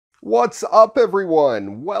What's up,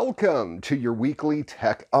 everyone? Welcome to your weekly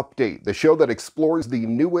tech update, the show that explores the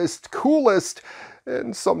newest, coolest,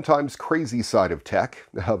 and sometimes crazy side of tech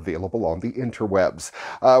available on the interwebs.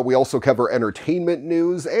 We also cover entertainment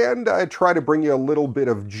news and try to bring you a little bit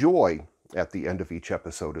of joy at the end of each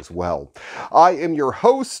episode as well. I am your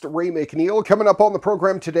host, Ray McNeil. Coming up on the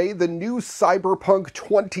program today, the new Cyberpunk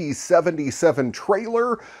 2077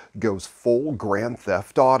 trailer goes full Grand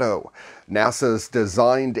Theft Auto. NASA's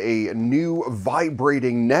designed a new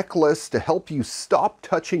vibrating necklace to help you stop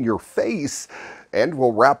touching your face. And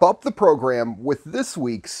we'll wrap up the program with this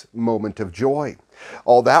week's Moment of Joy.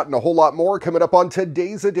 All that and a whole lot more coming up on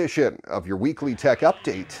today's edition of your weekly tech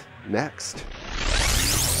update next.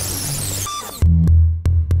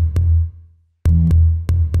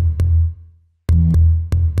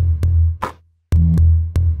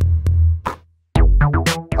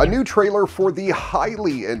 A new trailer for the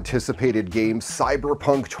highly anticipated game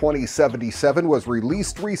Cyberpunk 2077 was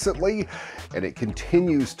released recently, and it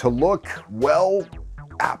continues to look, well,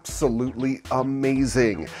 absolutely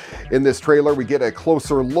amazing. In this trailer, we get a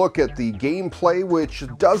closer look at the gameplay, which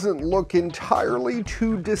doesn't look entirely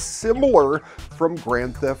too dissimilar from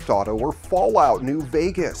Grand Theft Auto or Fallout New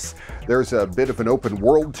Vegas. There's a bit of an open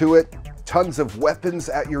world to it, tons of weapons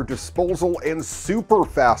at your disposal, and super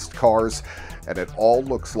fast cars, and it all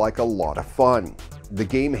looks like a lot of fun. The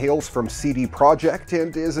game hails from CD Projekt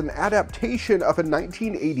and is an adaptation of a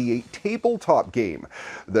 1988 tabletop game.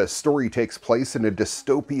 The story takes place in a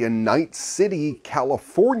dystopian Night City,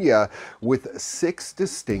 California, with 6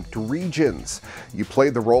 distinct regions. You play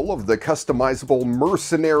the role of the customizable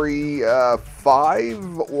mercenary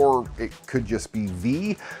 5, or it could just be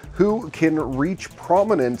V, who can reach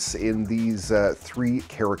prominence in these 3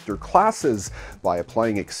 character classes by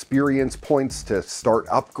applying experience points to start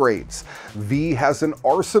upgrades. V has an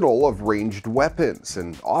arsenal of ranged weapons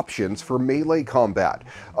and options for melee combat.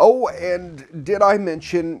 Oh, and did I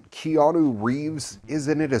mention Keanu Reeves is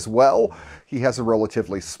in it as well? He has a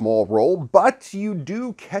relatively small role, but you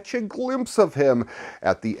do catch a glimpse of him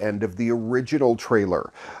at the end of the original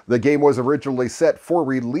trailer. The game was originally set for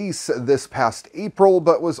release this past April,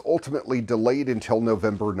 but was ultimately delayed until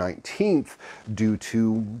November 19th due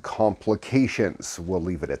to complications. We'll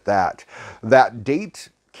leave it at that. That date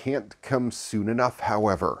can't come soon enough,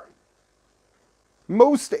 however.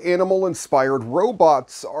 Most animal-inspired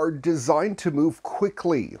robots are designed to move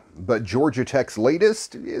quickly, but Georgia Tech's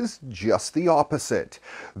latest is just the opposite.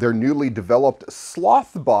 Their newly developed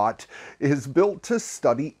sloth bot is built to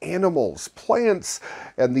study animals, plants,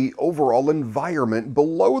 and the overall environment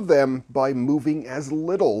below them by moving as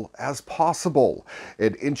little as possible.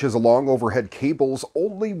 It inches along overhead cables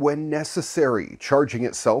only when necessary, charging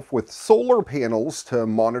itself with solar panels to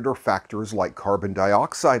monitor factors like carbon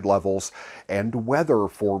dioxide levels and weather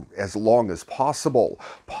for as long as possible,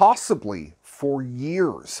 possibly for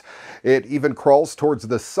years. It even crawls towards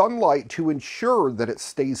the sunlight to ensure that it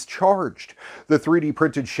stays charged. The 3D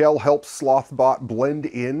printed shell helps Slothbot blend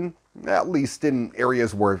in, at least in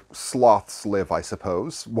areas where sloths live, I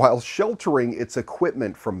suppose, while sheltering its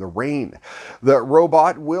equipment from the rain. The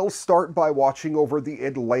robot will start by watching over the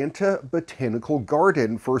Atlanta Botanical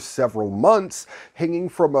Garden for several months, hanging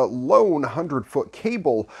from a lone 100-foot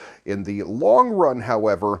cable. In the long run,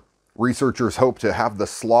 however, researchers hope to have the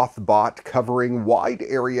sloth bot covering wide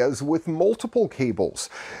areas with multiple cables.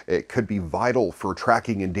 It could be vital for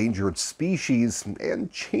tracking endangered species and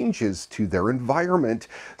changes to their environment,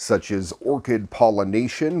 such as orchid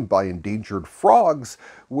pollination by endangered frogs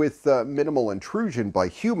with minimal intrusion by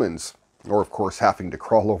humans, or of course having to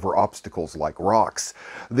crawl over obstacles like rocks.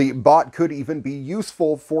 The bot could even be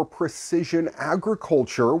useful for precision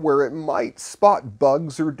agriculture, where it might spot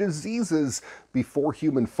bugs or diseases before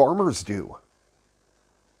human farmers do.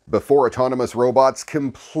 Before autonomous robots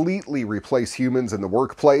completely replace humans in the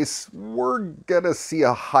workplace, we're gonna see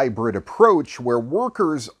a hybrid approach where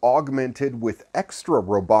workers augmented with extra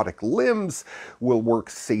robotic limbs will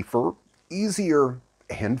work safer, easier,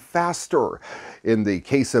 and faster. In the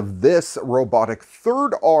case of this robotic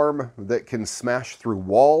third arm that can smash through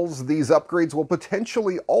walls, these upgrades will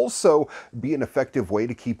potentially also be an effective way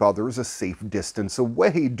to keep others a safe distance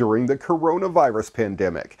away during the coronavirus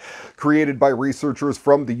pandemic. Created by researchers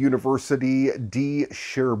from the University de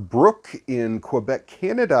Sherbrooke in Quebec,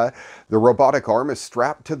 Canada, the robotic arm is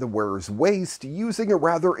strapped to the wearer's waist using a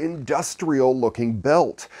rather industrial-looking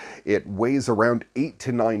belt. It weighs around 8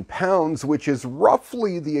 to 9 pounds, which is roughly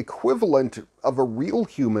the equivalent of a real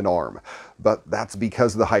human arm, but that's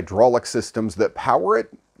because the hydraulic systems that power it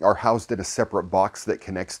are housed in a separate box that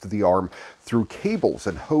connects to the arm through cables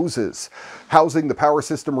and hoses. Housing the power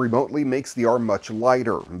system remotely makes the arm much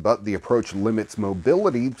lighter, but the approach limits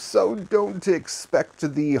mobility, so don't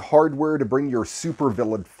expect the hardware to bring your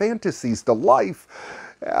supervillain fantasies to life,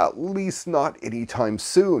 at least not anytime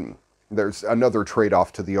soon. There's another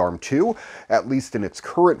trade-off to the arm too, at least in its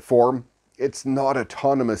current form. It's not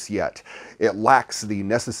autonomous yet. It lacks the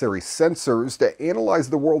necessary sensors to analyze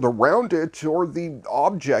the world around it or the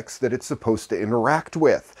objects that it's supposed to interact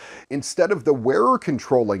with. Instead of the wearer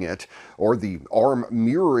controlling it, or the arm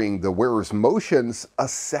mirroring the wearer's motions, a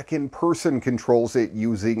second person controls it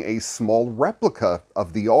using a small replica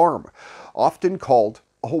of the arm, often called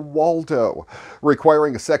a Waldo.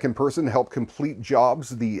 Requiring a second person to help complete jobs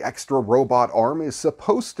the extra robot arm is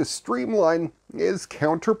supposed to streamline is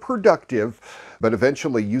counterproductive, but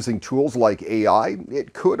eventually using tools like AI,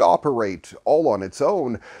 it could operate all on its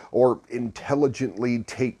own or intelligently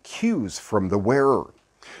take cues from the wearer.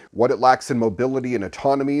 What it lacks in mobility and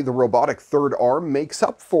autonomy, the robotic third arm makes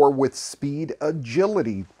up for with speed,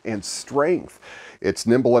 agility, and strength. It's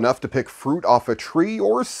nimble enough to pick fruit off a tree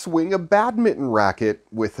or swing a badminton racket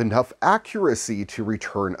with enough accuracy to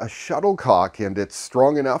return a shuttlecock, and it's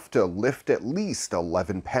strong enough to lift at least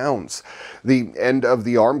 11 pounds. The end of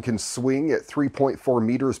the arm can swing at 3.4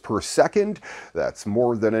 meters per second. That's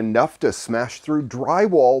more than enough to smash through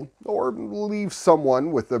drywall or leave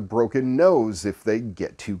someone with a broken nose if they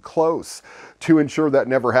get too close. To ensure that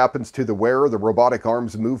never happens to the wearer, the robotic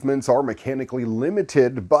arm's movements are mechanically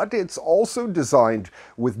limited, but it's also designed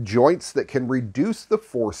with joints that can reduce the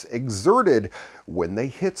force exerted when they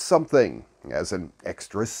hit something, as an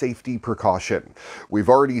extra safety precaution. We've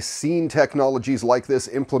already seen technologies like this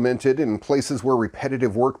implemented in places where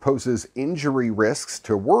repetitive work poses injury risks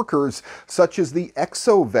to workers, such as the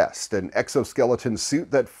ExoVest, an exoskeleton suit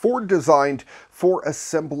that Ford designed for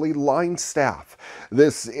assembly line staff.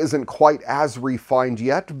 This isn't quite as refined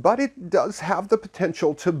yet, but it does have the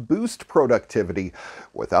potential to boost productivity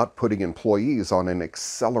without putting employees on an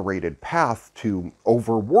accelerated path to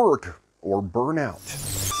overwork or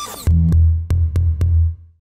burnout.